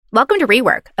Welcome to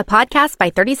Rework, a podcast by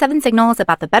 37 Signals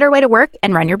about the better way to work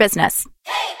and run your business.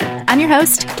 I'm your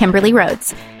host, Kimberly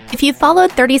Rhodes. If you've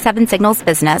followed 37 Signals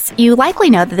business, you likely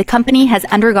know that the company has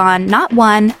undergone not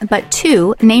one, but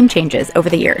two name changes over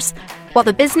the years. While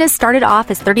the business started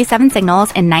off as 37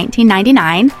 Signals in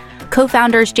 1999,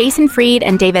 co-founders Jason Fried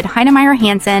and David Heinemeier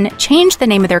Hansson changed the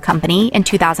name of their company in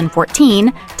 2014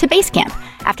 to Basecamp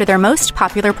after their most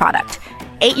popular product.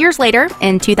 8 years later,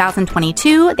 in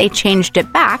 2022, they changed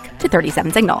it back to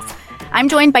 37 Signals. I'm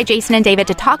joined by Jason and David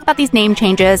to talk about these name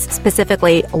changes,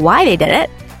 specifically why they did it,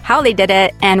 how they did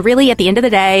it, and really, at the end of the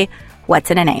day,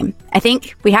 what's in a name. I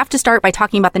think we have to start by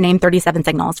talking about the name 37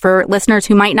 Signals. For listeners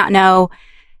who might not know,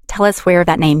 tell us where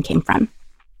that name came from.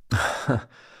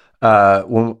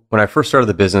 When I first started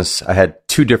the business, I had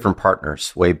two different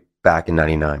partners way back in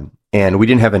 99, and we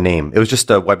didn't have a name. It was just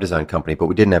a web design company, but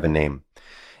we didn't have a name.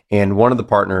 And one of the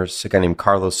partners, a guy named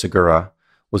Carlos Segura,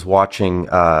 was watching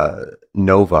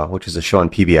Nova, which is a show on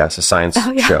PBS, a science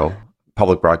show,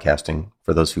 public broadcasting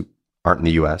for those who aren't in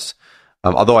the U.S.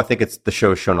 Although I think the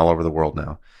show is shown all over the world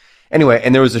now. Anyway,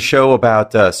 and there was a show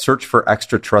about search for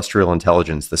extraterrestrial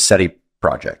intelligence, the SETI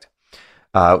project.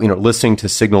 Listening to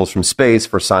signals from space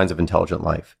for signs of intelligent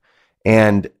life.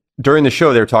 And during the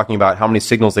show, they were talking about how many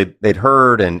signals they'd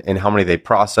heard and how many they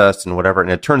processed and whatever.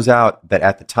 And it turns out that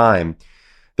at the time,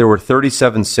 there were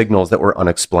 37 signals that were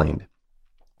unexplained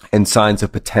and signs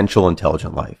of potential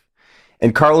intelligent life.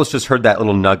 And Carlos just heard that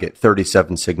little nugget,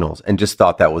 37 signals, and just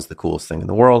thought that was the coolest thing in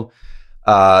the world.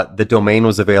 The domain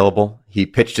was available. He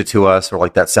pitched it to us. We're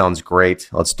like, that sounds great.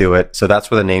 Let's do it. So that's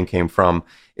where the name came from.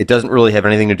 It doesn't really have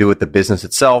anything to do with the business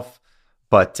itself,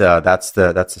 but that's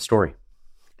the story.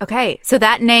 Okay, so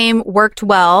that name worked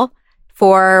well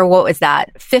for, what was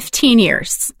that, 15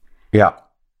 years? Yeah.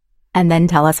 And then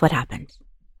tell us what happened.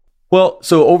 Well,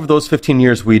 so over those 15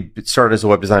 years, we started as a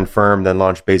web design firm, then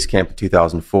launched Basecamp in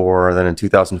 2004. Then in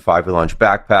 2005, we launched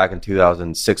Backpack. In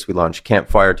 2006, we launched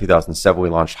Campfire. 2007, we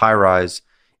launched Highrise.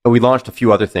 And we launched a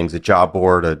few other things, a job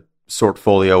board, a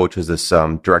Sortfolio, which was this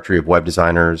directory of web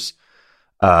designers,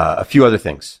 a few other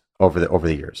things over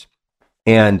the years.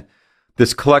 And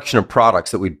this collection of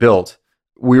products that we built,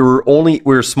 we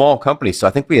were a small company. So I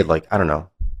think we had David,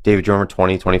 do you remember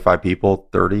 20, 25 people,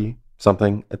 30,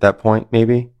 something at that point,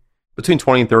 maybe? Between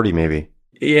 20 and 30, maybe.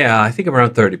 Yeah, I think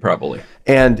around 30 probably.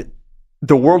 And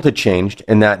the world had changed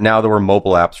in that now there were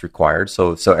mobile apps required.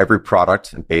 So every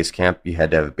product in Basecamp, you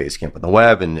had to have a Basecamp on the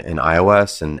web and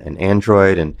iOS and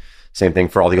Android, and same thing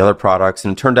for all the other products.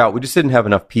 And it turned out we just didn't have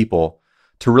enough people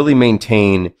to really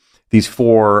maintain these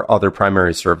four other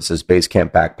primary services,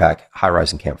 Basecamp, Backpack,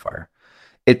 Highrise, and Campfire.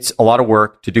 It's a lot of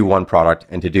work to do one product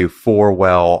and to do four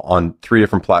well on three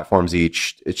different platforms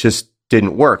each. It just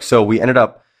didn't work. So we ended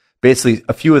up basically,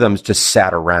 a few of them just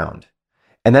sat around,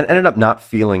 and that ended up not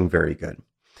feeling very good.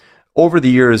 Over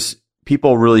the years,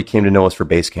 people really came to know us for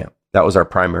Basecamp. That was our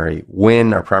primary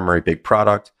win, our primary big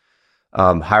product.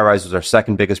 Highrise was our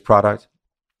second biggest product,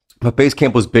 but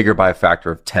Basecamp was bigger by a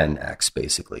factor of 10x,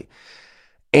 basically.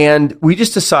 And we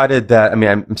just decided that,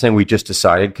 I'm saying we just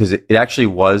decided because it actually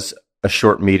was a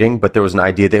short meeting, but there was an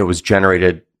idea that it was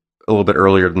generated a little bit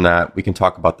earlier than that. We can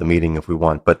talk about the meeting if we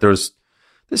want, but there's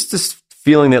this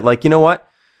feeling that, like, you know what?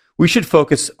 We should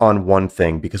focus on one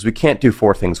thing because we can't do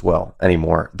four things well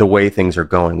anymore. The way things are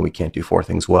going, we can't do four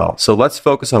things well. So let's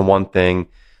focus on one thing.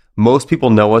 Most people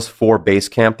know us for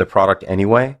Basecamp, the product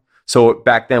anyway. So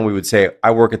back then we would say, I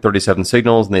work at 37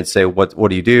 Signals, and they'd say, what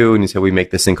do you do? And you say, we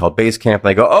make this thing called Basecamp. And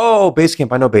I go, oh,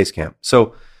 Basecamp, I know Basecamp.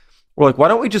 So we're like, why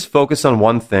don't we just focus on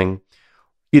one thing?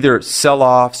 Either sell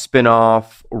off, spin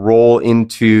off, roll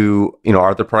into,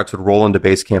 our other products would roll into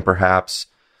Basecamp perhaps.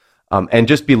 And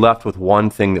just be left with one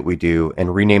thing that we do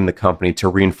and rename the company to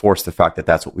reinforce the fact that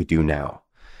that's what we do now.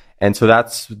 And so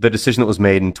that's the decision that was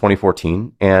made in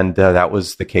 2014. And that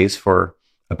was the case for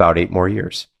about 8 more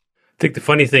years. I think the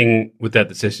funny thing with that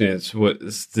decision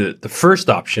was the first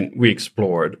option we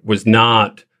explored was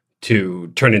not to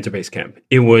turn into Basecamp.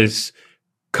 It was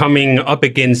coming up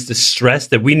against the stress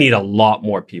that we need a lot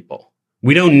more people.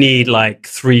 We don't need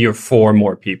 3 or 4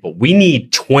 more people. We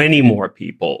need 20 more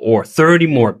people or 30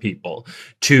 more people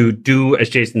to do, as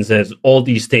Jason says, all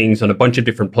these things on a bunch of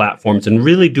different platforms and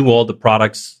really do all the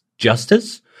products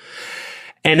justice.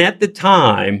 And at the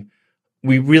time,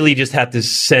 we really just had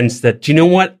this sense that, you know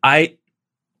what? I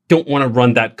don't want to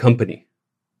run that company.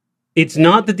 It's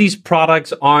not that these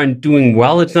products aren't doing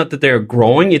well. It's not that they're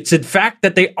growing. It's in fact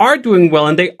that they are doing well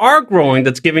and they are growing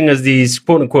that's giving us these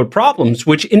quote unquote problems,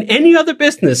 which in any other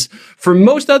business for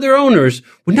most other owners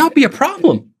would not be a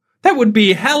problem. That would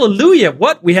be hallelujah.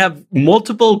 What? We have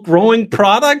multiple growing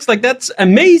products? Like, that's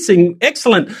amazing.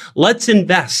 Excellent. Let's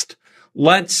invest.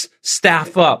 Let's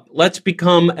staff up. Let's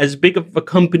become as big of a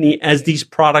company as these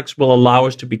products will allow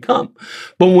us to become.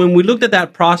 But when we looked at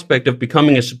that prospect of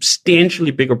becoming a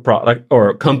substantially bigger product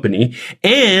or company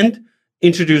and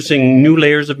introducing new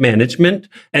layers of management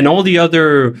and all the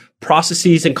other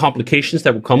processes and complications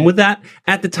that will come with that,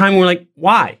 at the time we're like,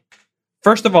 why?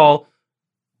 First of all,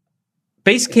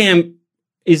 Basecamp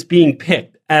is being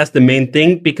picked as the main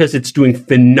thing because it's doing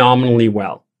phenomenally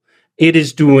well. It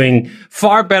is doing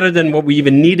far better than what we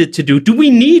even needed to do. Do we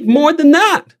need more than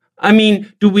that? I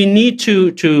mean, do we need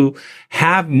to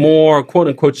have more quote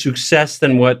unquote success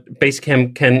than what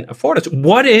Basecamp can afford us?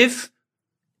 What if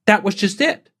that was just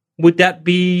it? Would that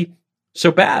be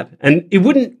so bad? And it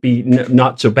wouldn't be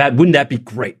not so bad. Wouldn't that be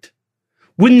great?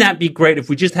 Wouldn't that be great if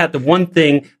we just had the one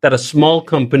thing that a small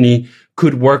company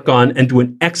could work on and do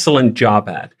an excellent job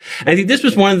at? And I think this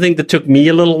was one of the things that took me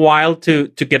a little while to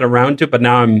get around to, but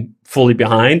now I'm fully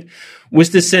behind,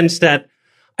 was the sense that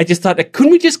I just thought,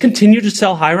 couldn't we just continue to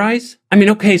sell high-rise? I mean,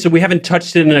 okay, so we haven't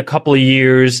touched it in a couple of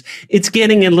years. It's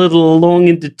getting a little long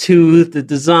in the tooth, the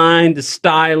design, the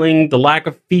styling, the lack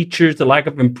of features, the lack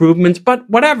of improvements, but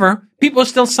whatever. People are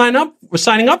still signing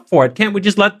up for it. Can't we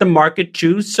just let the market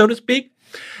choose, so to speak?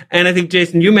 And I think,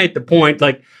 Jason, you made the point,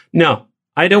 like, no,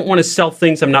 I don't want to sell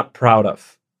things I'm not proud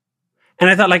of. And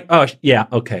I thought, like, oh, yeah,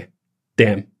 okay,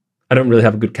 damn. I don't really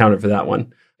have a good counter for that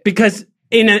one. Because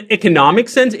in an economic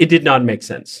sense, it did not make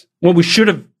sense. What we should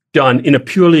have done in a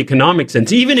purely economic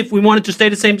sense, even if we wanted to stay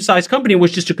the same size company,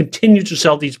 was just to continue to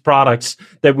sell these products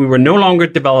that we were no longer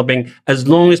developing as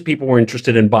long as people were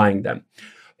interested in buying them.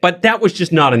 But that was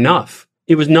just not enough.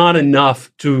 It was not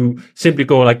enough to simply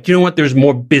go like, you know what, there's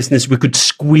more business we could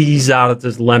squeeze out of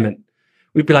this lemon.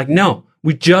 We'd be like, no,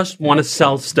 we just want to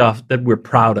sell stuff that we're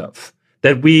proud of,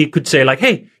 that we could say like,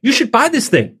 hey, you should buy this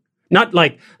thing. Not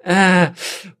like,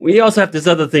 we also have this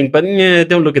other thing, but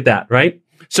don't look at that, right?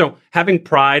 So having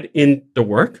pride in the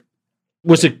work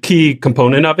was a key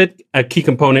component of it. A key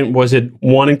component was it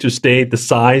wanting to stay the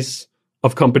size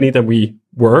of company that we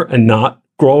were and not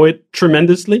grow it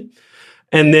tremendously.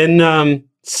 And then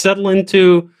settle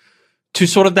into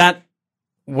sort of that,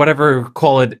 whatever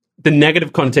call it, the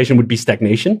negative connotation would be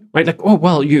stagnation, right? Like, oh,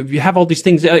 well, you have all these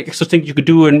things, extra things you could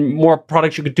do and more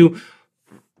products you could do.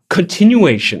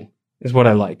 Continuation is what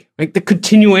I like. Like the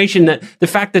continuation, that the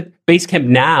fact that Basecamp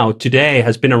now, today,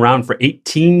 has been around for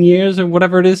 18 years or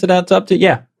whatever it is it adds up to.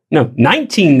 Yeah, no,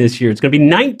 19 this year. It's going to be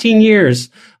 19 years.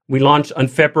 We launched on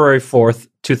February 4th,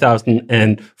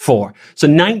 2004. So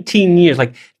 19 years,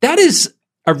 like that is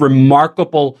a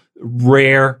remarkable,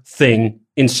 rare thing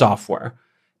in software.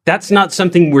 That's not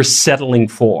something we're settling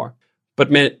for. But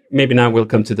maybe now we'll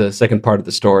come to the second part of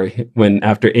the story when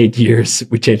after 8 years,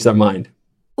 we changed our mind.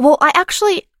 Well, I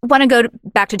actually want to go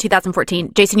back to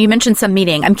 2014. Jason, you mentioned some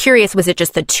meeting. I'm curious, was it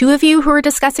just the two of you who were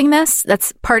discussing this?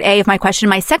 That's part A of my question.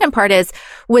 My second part is,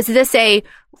 was this a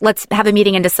let's have a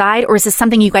meeting and decide, or is this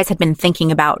something you guys had been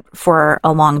thinking about for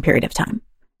a long period of time?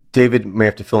 David may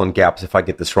have to fill in gaps if I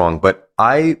get this wrong, but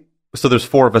so there's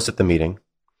four of us at the meeting.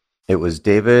 It was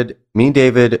David,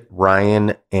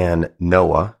 Ryan, and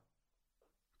Noah.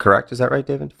 Correct? Is that right,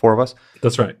 David? Four of us?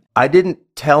 That's right. I didn't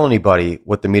tell anybody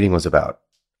what the meeting was about,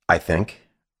 I think,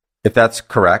 if that's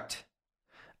correct.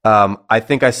 I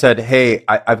think I said, hey,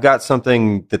 I've got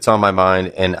something that's on my mind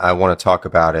and I want to talk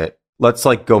about it. Let's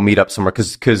go meet up somewhere.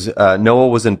 Because Noah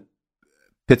was in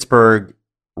Pittsburgh,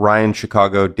 Ryan,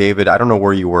 Chicago, David, I don't know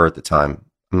where you were at the time.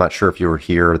 I'm not sure if you were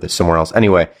here or somewhere else.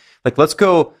 Anyway, let's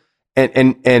go.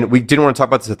 And we didn't want to talk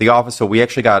about this at the office. So we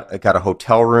actually got a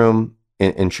hotel room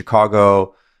in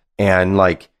Chicago. And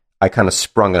I kind of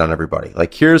sprung it on everybody.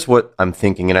 Here's what I'm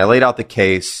thinking. And I laid out the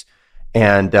case.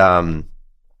 And,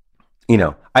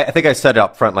 I think I said it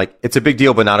up front, it's a big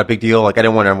deal, but not a big deal. I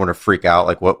didn't want everyone to freak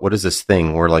out. What is this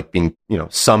thing? We're being,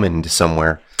 summoned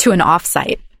somewhere. To an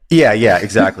offsite. Yeah,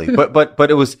 exactly.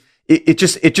 but it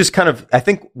just kind of, I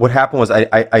think what happened was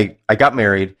I got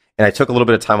married and I took a little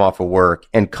bit of time off of work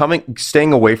and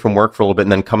staying away from work for a little bit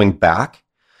and then coming back.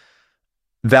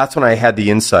 That's when I had the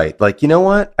insight. You know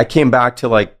what? I came back to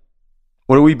what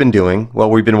have we been doing? Well,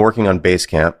 we've been working on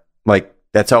Basecamp.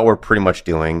 That's all we're pretty much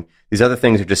doing. These other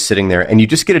things are just sitting there, and you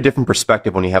just get a different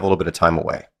perspective when you have a little bit of time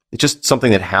away. It's just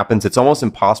something that happens. It's almost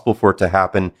impossible for it to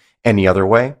happen any other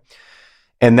way.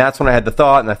 And that's when I had the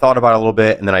thought, and I thought about it a little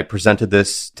bit, and then I presented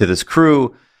this to this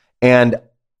crew, and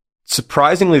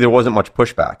surprisingly, there wasn't much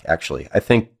pushback, actually. I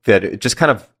think that it just kind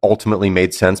of ultimately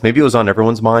made sense. Maybe it was on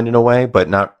everyone's mind in a way, but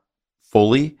not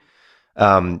fully.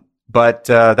 But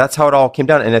that's how it all came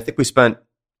down. And I think we spent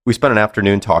we spent an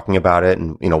afternoon talking about it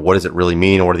and, what does it really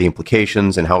mean? What are the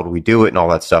implications and how do we do it and all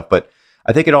that stuff. But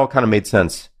I think it all kind of made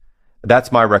sense.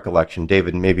 That's my recollection.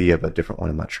 David, maybe you have a different one.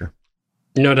 I'm not sure.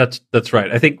 No, that's right.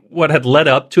 I think what had led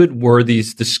up to it were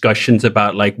these discussions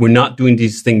about like, we're not doing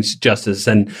these things justice.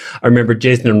 And I remember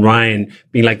Jason and Ryan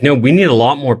being like, no, we need a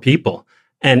lot more people.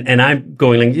 And I'm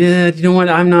going like, yeah, you know what?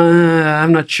 I'm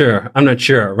not sure.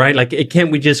 Right. Like,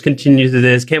 can't we just continue to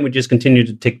this? Can't we just continue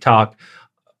to TikTok?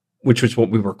 Which was what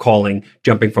we were calling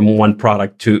jumping from one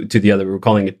product to the other. We were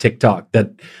calling it TikTok,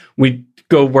 that we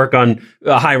go work on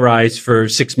a high rise for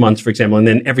 6 months, for example, and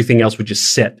then everything else would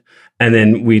just sit. And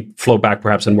then we'd flow back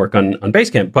perhaps and work on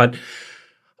Basecamp. But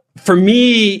for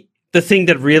me, the thing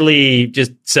that really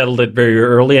just settled it very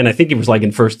early, and I think it was like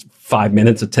in first 5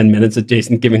 minutes or 10 minutes of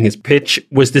Jason giving his pitch,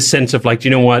 was this sense of like,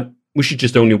 you know what? We should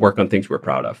just only work on things we're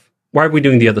proud of. Why are we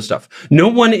doing the other stuff? No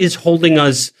one is holding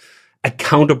us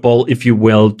accountable, if you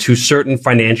will, to certain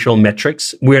financial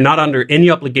metrics. We're not under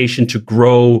any obligation to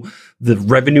grow the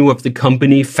revenue of the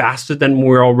company faster than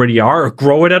we already are, or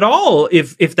grow it at all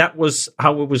if that was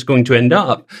how it was going to end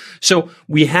up. So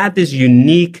we had this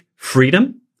unique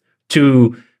freedom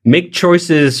to make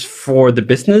choices for the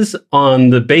business on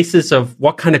the basis of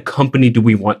what kind of company do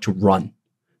we want to run.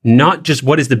 Not just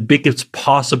what is the biggest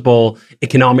possible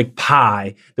economic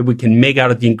pie that we can make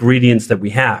out of the ingredients that we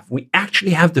have. We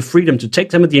actually have the freedom to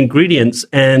take some of the ingredients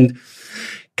and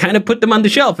kind of put them on the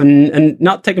shelf and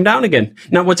not take them down again.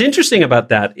 Now, what's interesting about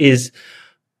that is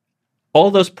all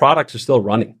those products are still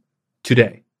running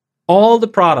today. All the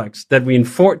products that we in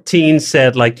 2014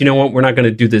 said, like, you know what, we're not going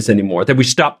to do this anymore, that we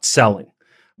stopped selling.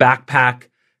 Backpack,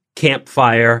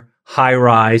 Campfire, High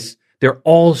Rise, they're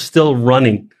all still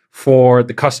running for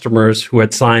the customers who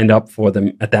had signed up for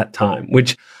them at that time,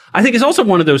 which I think is also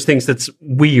one of those things that's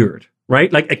weird,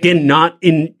 right? Like, again, not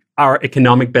in our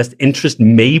economic best interest,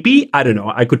 maybe. I don't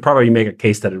know. I could probably make a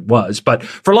case that it was. But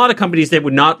for a lot of companies, they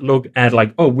would not look at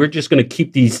like, oh, we're just going to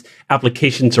keep these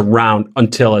applications around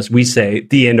until, as we say,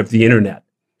 the end of the internet.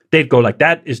 They'd go like,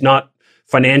 that is not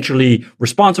financially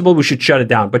responsible. We should shut it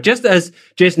down. But just as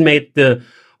Jason made the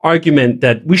argument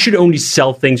that we should only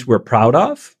sell things we're proud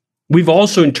of, we've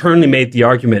also internally made the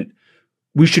argument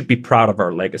we should be proud of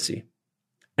our legacy.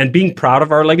 And being proud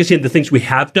of our legacy and the things we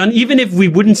have done, even if we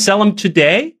wouldn't sell them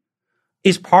today,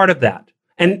 is part of that.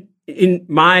 And in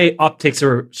my optics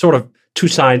are sort of two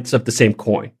sides of the same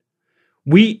coin.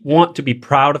 We want to be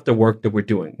proud of the work that we're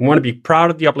doing. We want to be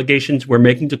proud of the obligations we're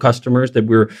making to customers, that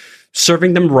we're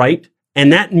serving them right.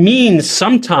 And that means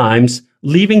sometimes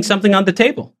leaving something on the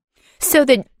table. So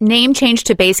the name change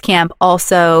to Basecamp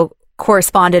also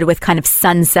corresponded with kind of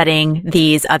sunsetting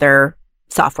these other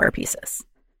software pieces.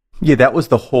 Yeah, that was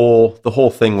the whole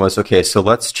thing was, okay, so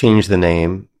let's change the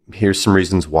name. Here's some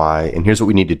reasons why, and here's what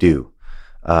we need to do.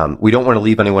 We don't want to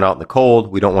leave anyone out in the cold.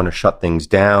 We don't want to shut things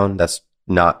down. That's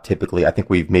not typically, I think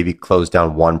we've maybe closed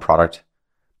down one product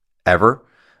ever.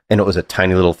 And it was a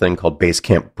tiny little thing called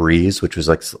Basecamp Breeze, which was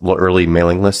like a little early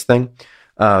mailing list thing.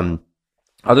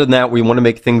 Other than that, we want to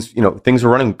make things, things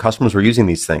were running, customers were using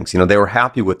these things. They were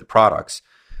happy with the products.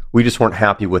 We just weren't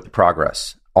happy with the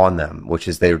progress on them, which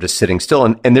is they were just sitting still.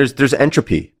 And there's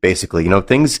entropy, basically.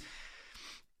 Things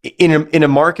in a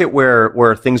market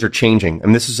where things are changing.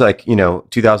 And this is like,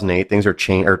 2008, things are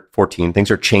changing, or 14,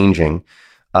 things are changing.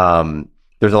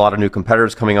 There's a lot of new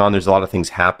competitors coming on. There's a lot of things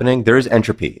happening. There is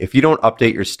entropy. If you don't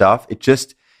update your stuff, it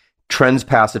just trends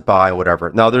pass it by, whatever.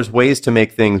 Now, there's ways to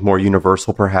make things more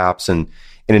universal, perhaps. And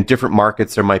in different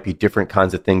markets, there might be different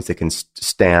kinds of things that can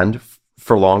stand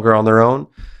for longer on their own.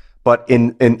 But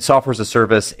in software as a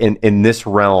service, in this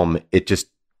realm, it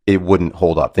wouldn't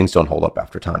hold up. Things don't hold up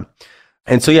after time.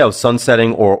 And so, yeah,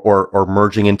 sunsetting or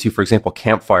merging into, for example,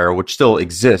 Campfire, which still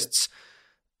exists,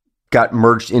 got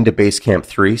merged into Basecamp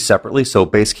 3 separately. So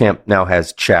Basecamp now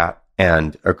has chat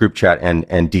and a group chat and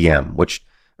DM, which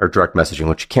are direct messaging,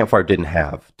 which Campfire didn't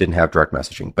have direct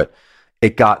messaging, but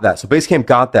it got that. So Basecamp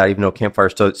got that, even though Campfire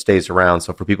stays around.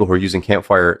 So for people who are using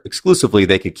Campfire exclusively,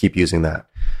 they could keep using that.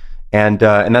 And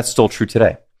that's still true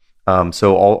today.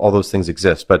 So all those things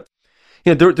exist, but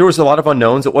there was a lot of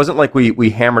unknowns. It wasn't like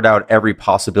we hammered out every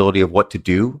possibility of what to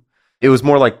do. It was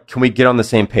more like, can we get on the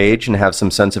same page and have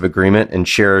some sense of agreement and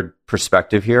shared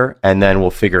perspective here? And then we'll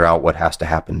figure out what has to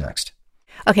happen next.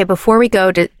 Okay, before we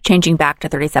go to changing back to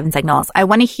 37 Signals, I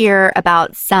want to hear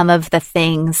about some of the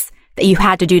things that you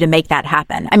had to do to make that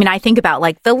happen. I mean, I think about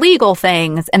like the legal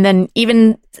things and then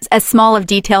even as small of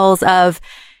details of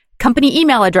company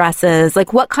email addresses.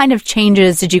 Like, what kind of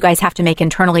changes did you guys have to make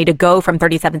internally to go from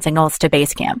 37 Signals to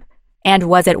Basecamp? And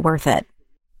was it worth it?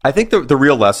 I think the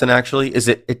real lesson actually is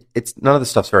it's none of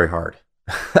this stuff's very hard.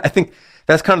 I think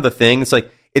that's kind of the thing. It's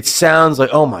like, it sounds like,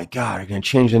 oh my God, you're going to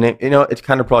change the name. It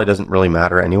kind of probably doesn't really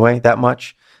matter anyway that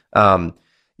much.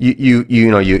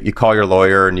 You call your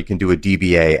lawyer and you can do a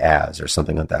DBA as or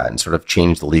something like that and sort of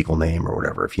change the legal name or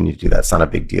whatever. If you need to do that, it's not a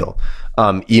big deal.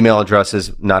 Email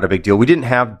addresses, not a big deal. We didn't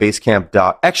have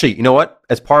Basecamp. Actually, you know what?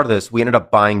 As part of this, we ended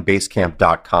up buying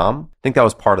Basecamp.com. I think that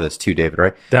was part of this too, David,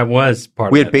 right? That was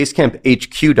part of it. We had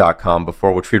BasecampHQ.com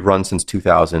before, which we'd run since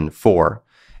 2004.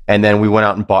 And then we went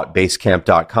out and bought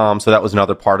Basecamp.com. So that was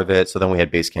another part of it. So then we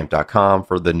had Basecamp.com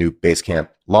for the new Basecamp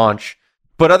launch.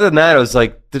 But other than that, it was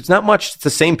like, there's not much. It's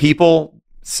the same people,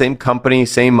 same company,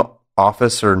 same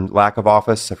office or lack of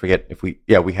office. I forget if we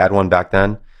had one back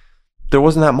then. There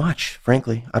wasn't that much,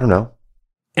 frankly. I don't know.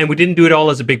 And we didn't do it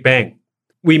all as a big bang.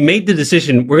 We made the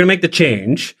decision, we're going to make the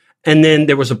change. And then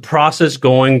there was a process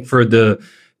going for the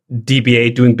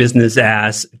DBA, doing business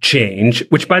as change,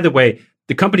 which, by the way,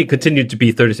 the company continued to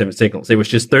be 37 Signals. It was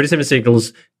just 37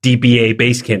 Signals, DBA,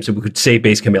 Basecamp, so we could say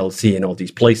Basecamp LLC in all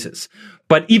these places.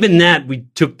 But even that, we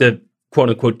took the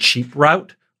quote-unquote cheap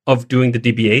route of doing the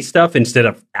DBA stuff instead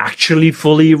of actually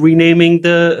fully renaming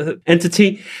the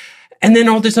entity. And then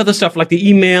all this other stuff, like the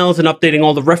emails and updating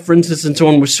all the references and so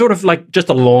on, was sort of like just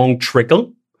a long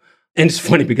trickle. And it's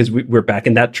funny because we're back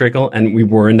in that trickle, and we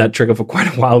were in that trickle for quite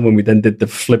a while when we then did the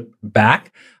flip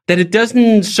back, that it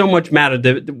doesn't so much matter.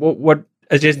 What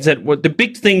as Jason said, what the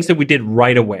big things that we did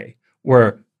right away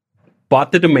were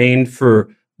bought the domain for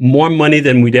more money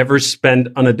than we'd ever spent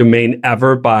on a domain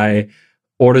ever by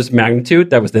orders of magnitude.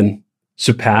 That was then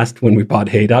surpassed when we bought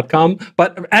Hey.com.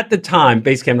 But at the time,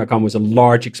 Basecamp.com was a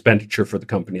large expenditure for the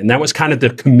company. And that was kind of the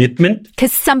commitment.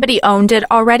 Because somebody owned it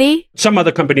already? Some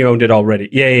other company owned it already.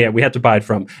 Yeah. We had to buy it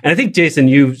from. And I think, Jason,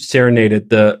 you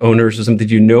serenaded the owners or something. Did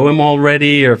you know him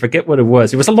already? Or forget what it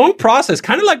was. It was a long process,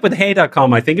 kind of like with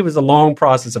Hey.com. I think it was a long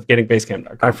process of getting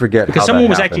Basecamp.com. I forget because someone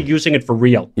was actually using it for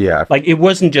real. Yeah. Like, it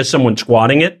wasn't just someone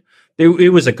squatting it.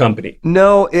 It was a company.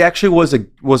 No, it actually was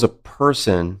a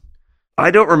person. I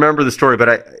don't remember the story, but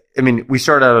I mean, we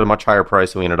started out at a much higher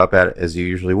price than we ended up at, as you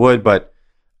usually would. But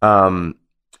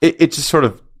it just sort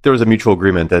of, there was a mutual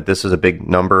agreement that this is a big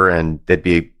number and that'd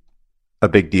be a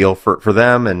big deal for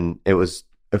them, and it was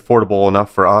affordable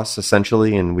enough for us,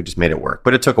 essentially, and we just made it work.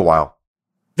 But it took a while.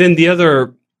 Then the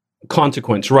other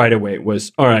consequence right away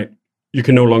was, all right, you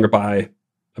can no longer buy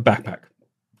a backpack.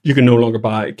 You can no longer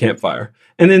buy a campfire.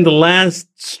 And then the last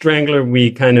strangler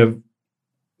we kind of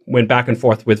went back and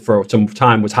forth with for some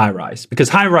time was Highrise, because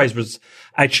Highrise was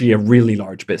actually a really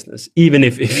large business. Even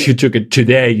if you took it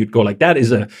today, you'd go like, that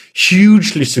is a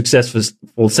hugely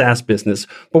successful SaaS business.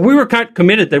 But we were kind of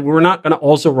committed that we were not going to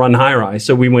also run Highrise.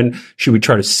 So we went, should we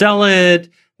try to sell it?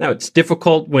 Now, it's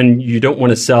difficult when you don't want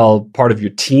to sell part of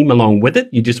your team along with it.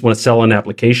 You just want to sell an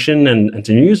application and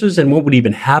to users. And what would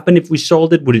even happen if we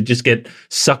sold it? Would it just get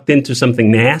sucked into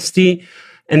something nasty?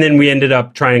 And then we ended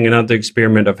up trying another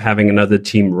experiment of having another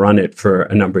team run it for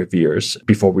a number of years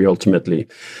before we ultimately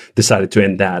decided to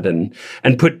end that and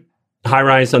put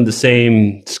Highrise on the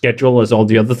same schedule as all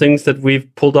the other things that we've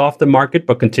pulled off the market,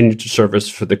 but continue to service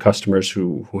for the customers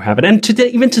who have it. And today,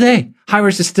 even today,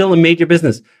 Highrise is still a major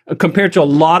business compared to a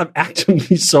lot of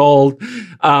actively sold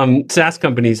SaaS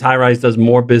companies. Highrise does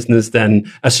more business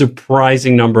than a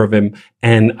surprising number of them.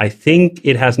 And I think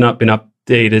it has not been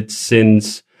updated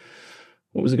since,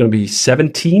 what was it going to be,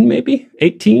 17, maybe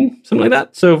 18, something like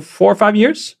that. So 4 or 5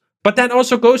 years. But that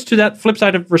also goes to that flip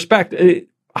side of respect.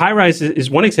 Highrise is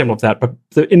one example of that. But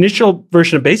the initial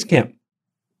version of Basecamp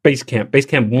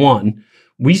 1,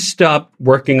 we stopped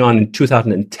working on in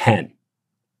 2010.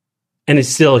 And it's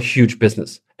still a huge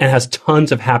business and has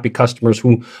tons of happy customers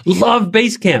who love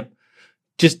Basecamp.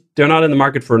 Just they're not in the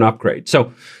market for an upgrade.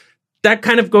 So that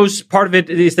kind of goes, part of it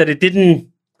is that it didn't,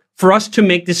 for us to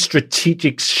make this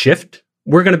strategic shift,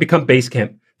 we're going to become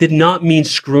Basecamp, did not mean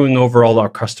screwing over all our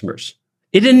customers.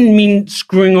 It didn't mean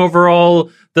screwing over all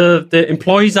the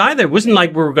employees either. It wasn't like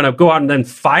we were going to go out and then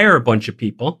fire a bunch of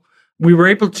people. We were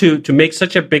able to make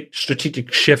such a big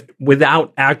strategic shift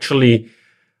without actually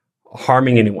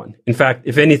harming anyone. In fact,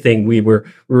 if anything, we were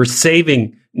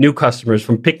saving new customers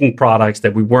from picking products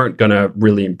that we weren't going to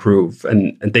really improve,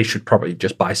 and they should probably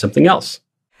just buy something else.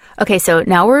 Okay, so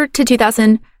now we're to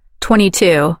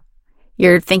 2022.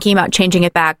 You're thinking about changing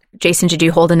it back. Jason, did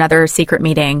you hold another secret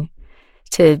meeting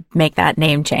to make that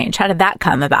name change? How did that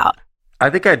come about?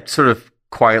 I think I'd sort of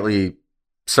quietly,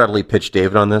 subtly pitched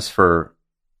David on this for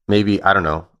maybe, I don't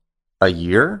know, a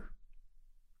year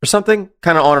or something,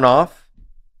 kind of on and off.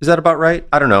 Is that about right?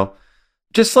 I don't know.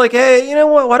 Just like, hey, you know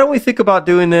what? Why don't we think about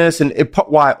doing this? And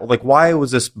why was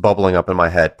this bubbling up in my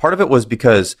head? Part of it was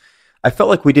because I felt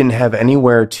like we didn't have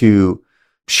anywhere to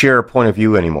share a point of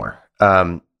view anymore.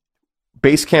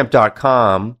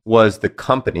 Basecamp.com was the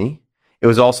company. It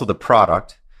was also the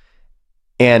product.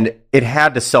 And it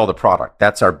had to sell the product.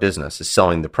 That's our business, is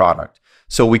selling the product.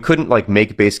 So we couldn't like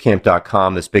make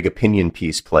Basecamp.com this big opinion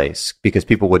piece place because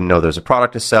people wouldn't know there's a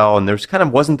product to sell. And there's kind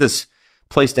of wasn't this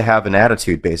place to have an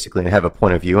attitude basically and have a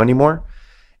point of view anymore.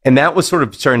 And that was sort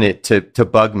of starting to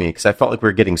bug me because I felt like we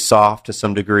were getting soft to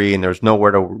some degree and there was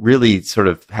nowhere to really sort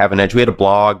of have an edge. We had a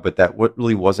blog, but that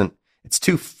really wasn't, it's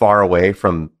too far away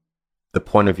from the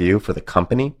point of view for the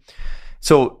company.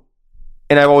 So,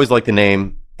 and I've always liked the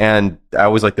name and I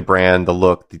always liked the brand, the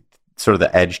look, the sort of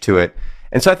the edge to it.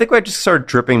 And so I think I just started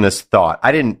dripping this thought.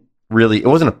 I didn't really, it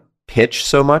wasn't a pitch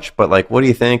so much, but like, what do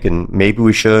you think? And maybe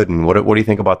we should. And what do you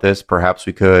think about this? Perhaps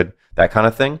we could, that kind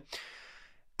of thing.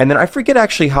 And then I forget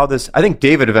actually how this, I think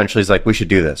David eventually is like, we should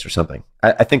do this or something.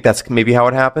 I think that's maybe how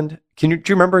it happened. Do you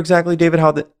remember exactly, David,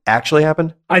 how that actually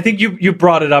happened? I think you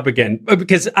brought it up again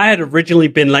because I had originally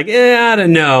been like, I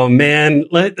don't know, man.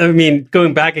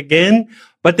 Going back again.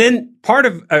 But then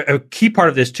a key part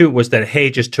of this too was that Hey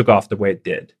just took off the way it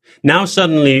did. Now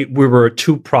suddenly we were a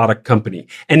 2-product company.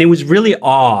 And it was really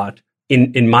odd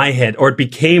in my head, or it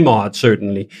became odd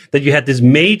certainly, that you had this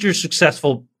major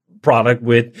successful product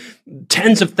with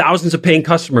tens of thousands of paying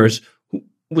customers who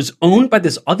was owned by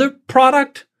this other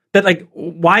product that like,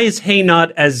 why is Hey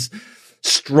not as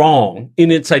strong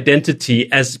in its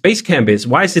identity as Basecamp is?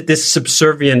 Why is it this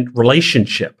subservient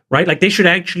relationship, right? Like they should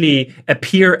actually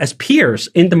appear as peers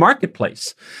in the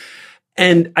marketplace.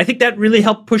 And I think that really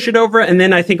helped push it over. And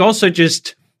then I think also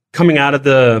just coming out of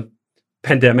the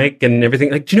pandemic and everything,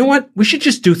 like, do you know what? We should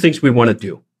just do things we want to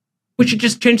do. We should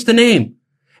just change the name.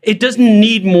 It doesn't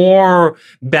need more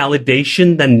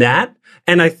validation than that.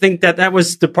 And I think that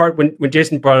was the part when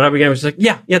Jason brought it up again. I was like,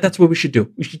 yeah, that's what we should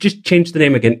do. We should just change the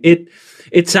name again.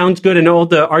 It sounds good. And all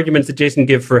the arguments that Jason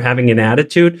gave for having an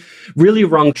attitude really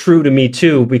rung true to me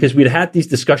too, because we'd had these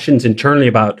discussions internally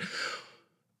about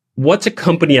what's a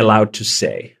company allowed to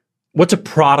say? What's a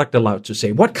product allowed to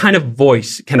say? What kind of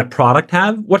voice can a product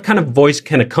have? What kind of voice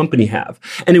can a company have?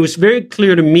 And it was very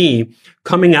clear to me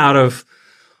coming out of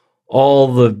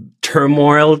all the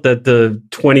turmoil that the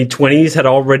 2020s had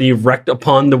already wreaked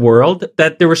upon the world,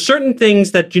 that there were certain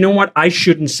things that, you know what, I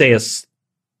shouldn't say as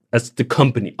the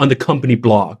company, on the company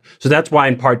blog. So that's why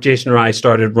in part Jason and I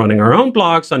started running our own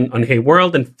blogs on Hey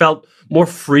World and felt more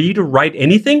free to write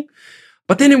anything.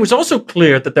 But then it was also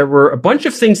clear that there were a bunch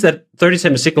of things that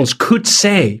 37 Signals could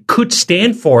say, could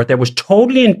stand for, that was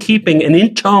totally in keeping and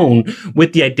in tone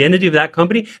with the identity of that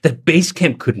company that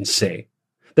Basecamp couldn't say.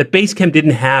 That Basecamp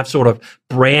didn't have sort of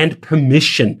brand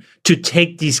permission to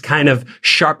take these kind of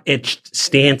sharp-edged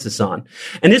stances on.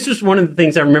 And this was one of the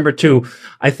things I remember too.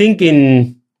 I think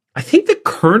the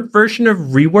current version of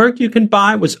Rework you can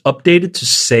buy was updated to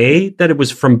say that it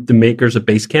was from the makers of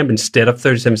Basecamp instead of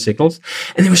 37 Signals.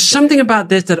 And there was something about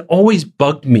this that always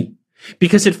bugged me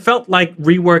because it felt like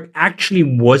Rework actually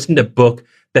wasn't a book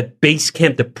that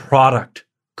Basecamp, the product,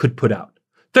 could put out.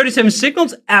 37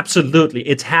 Signals, absolutely.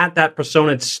 It's had that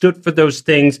persona. It stood for those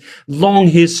things. Long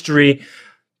history.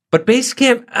 But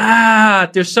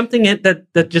Basecamp, there's something in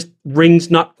that just rings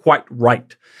not quite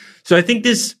right. So I think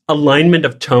this alignment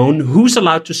of tone, who's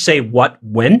allowed to say what,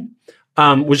 when,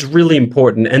 was really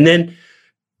important. And then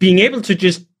being able to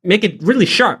just make it really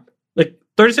sharp. Like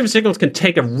 37 Signals can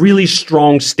take a really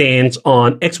strong stance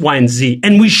on X, Y, and Z.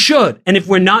 And we should. And if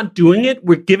we're not doing it,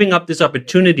 we're giving up this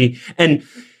opportunity. And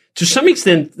to some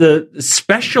extent, the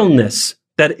specialness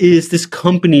that is this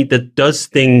company that does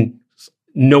things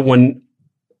no one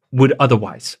would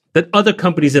otherwise, that other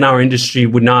companies in our industry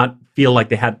would not feel like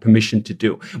they had permission to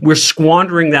do. We're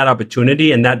squandering that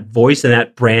opportunity and that voice and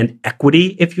that brand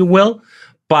equity, if you will,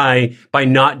 by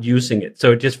not using it.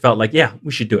 So it just felt like, yeah,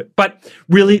 we should do it. But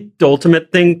really, the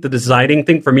ultimate thing, the deciding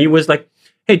thing for me was like,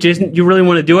 hey, Jason, you really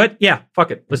want to do it? Yeah,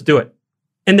 fuck it. Let's do it.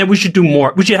 And then we should do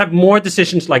more. We should have more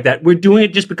decisions like that. We're doing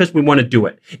it just because we want to do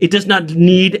it. It does not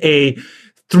need a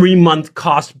 3-month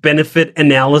cost benefit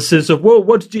analysis of, whoa,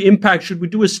 what's the impact? Should we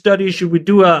do a study? Should we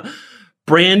do a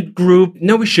brand group?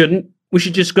 No, we shouldn't. We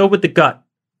should just go with the gut.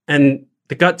 And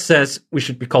the gut says we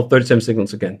should be called 37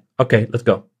 Signals again. Okay, let's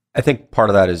go. I think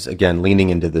part of that is, again, leaning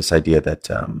into this idea that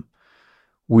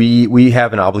we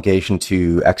have an obligation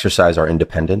to exercise our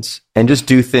independence and just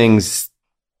do things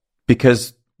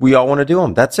because we all want to do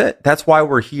them. That's it. That's why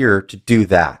we're here, to do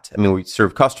that. I mean, we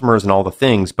serve customers and all the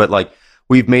things, but like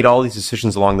we've made all these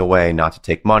decisions along the way, not to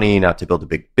take money, not to build a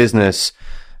big business,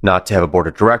 not to have a board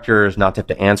of directors, not to have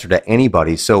to answer to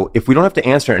anybody. So if we don't have to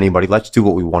answer to anybody, let's do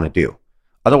what we want to do.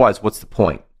 Otherwise, what's the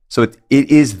point? So it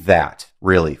is that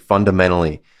really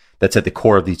fundamentally that's at the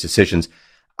core of these decisions.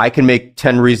 I can make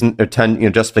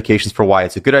 10 justifications for why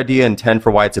it's a good idea and 10 for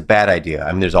why it's a bad idea.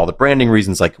 I mean, there's all the branding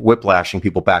reasons like whiplashing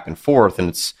people back and forth, and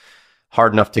it's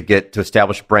hard enough to get to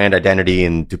establish brand identity,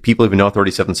 and do people even know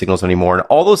 37 Signals anymore? And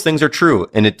all those things are true,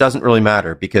 and it doesn't really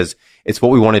matter because it's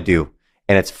what we want to do,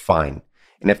 and it's fine.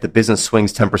 And if the business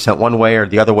swings 10% one way or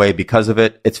the other way because of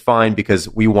it, it's fine because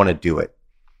we want to do it.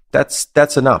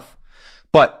 That's enough.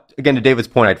 But again, to David's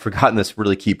point, I'd forgotten this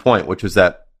really key point, which was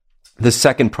that the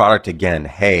second product, again,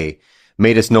 Hey,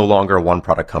 made us no longer a one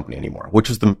product company anymore, which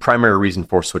was the primary reason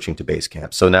for switching to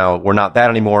Basecamp. So now we're not that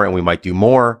anymore, and we might do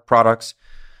more products.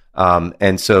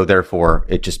 And so therefore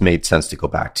it just made sense to go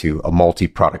back to a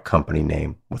multi-product company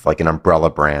name with like an umbrella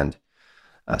brand.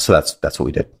 So that's what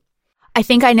we did. I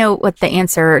think I know what the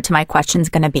answer to my question is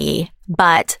going to be,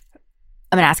 but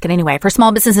I'm going to ask it anyway. For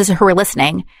small businesses who are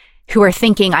listening, who are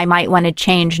thinking I might want to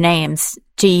change names,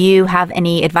 do you have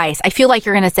any advice? I feel like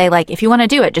you're going to say, like, if you want to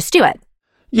do it, just do it.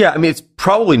 Yeah. I mean, it's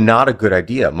probably not a good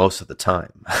idea most of the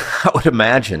time. I would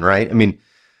imagine, right? I mean,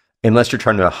 unless you're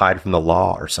trying to hide from the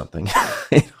law or something,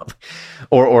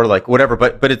 or like whatever.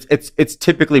 But it's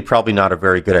typically probably not a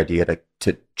very good idea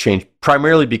to change,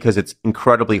 primarily because it's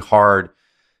incredibly hard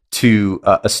to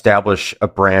establish a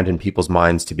brand in people's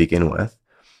minds to begin with,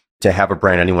 to have a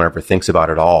brand anyone ever thinks about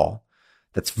at all.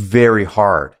 That's very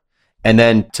hard. And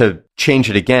then to change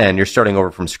it again, you're starting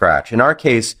over from scratch. In our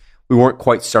case, we weren't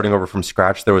quite starting over from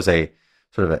scratch. There was a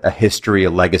sort of a history, a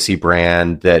legacy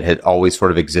brand that had always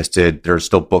sort of existed. There's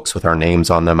still books with our names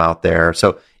on them out there.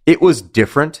 So it was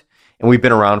different, and we've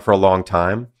been around for a long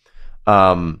time.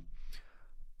 But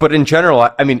in general,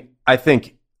 I mean, I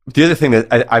think the other thing that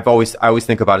I always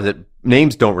think about is that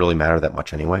names don't really matter that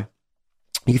much anyway.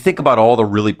 You think about all the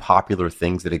really popular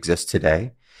things that exist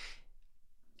today.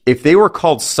 If they were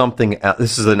called something else,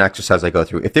 this is an exercise I go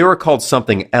through. If they were called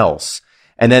something else,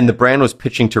 and then the brand was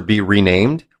pitching to be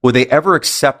renamed, would they ever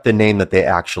accept the name that they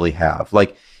actually have?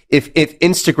 Like if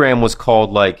Instagram was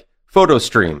called like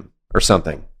PhotoStream or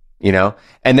something, you know,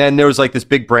 and then there was like this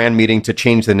big brand meeting to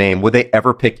change the name, would they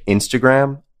ever pick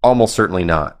Instagram? Almost certainly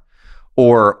not.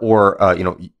 Or I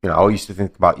used to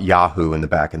think about Yahoo in the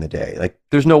back in the day. Like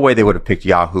there's no way they would have picked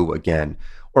Yahoo again.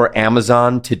 Or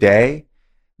Amazon today,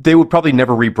 they would probably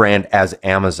never rebrand as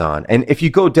Amazon. And if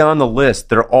you go down the list,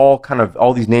 they're all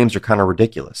these names are kind of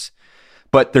ridiculous,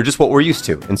 but they're just what we're used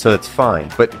to. And so that's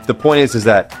fine. But the point is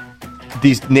that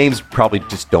these names probably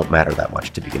just don't matter that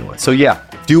much to begin with. So yeah,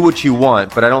 do what you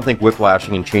want, but I don't think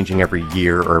whiplashing and changing every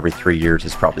year or every 3 years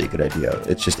is probably a good idea.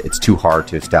 It's too hard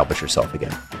to establish yourself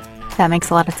again. That makes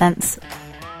a lot of sense.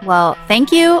 Well,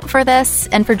 thank you for this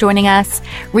and for joining us.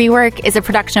 Rework is a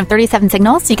production of 37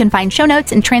 Signals. You can find show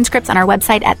notes and transcripts on our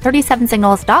website at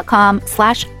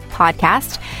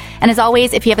 37signals.com/podcast. And as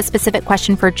always, if you have a specific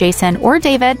question for Jason or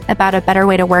David about a better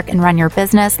way to work and run your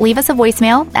business, leave us a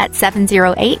voicemail at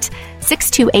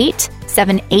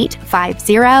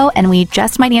 708-628-7850, and we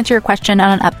just might answer your question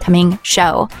on an upcoming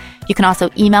show. You can also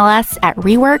email us at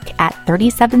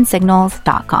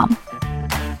rework@37signals.com.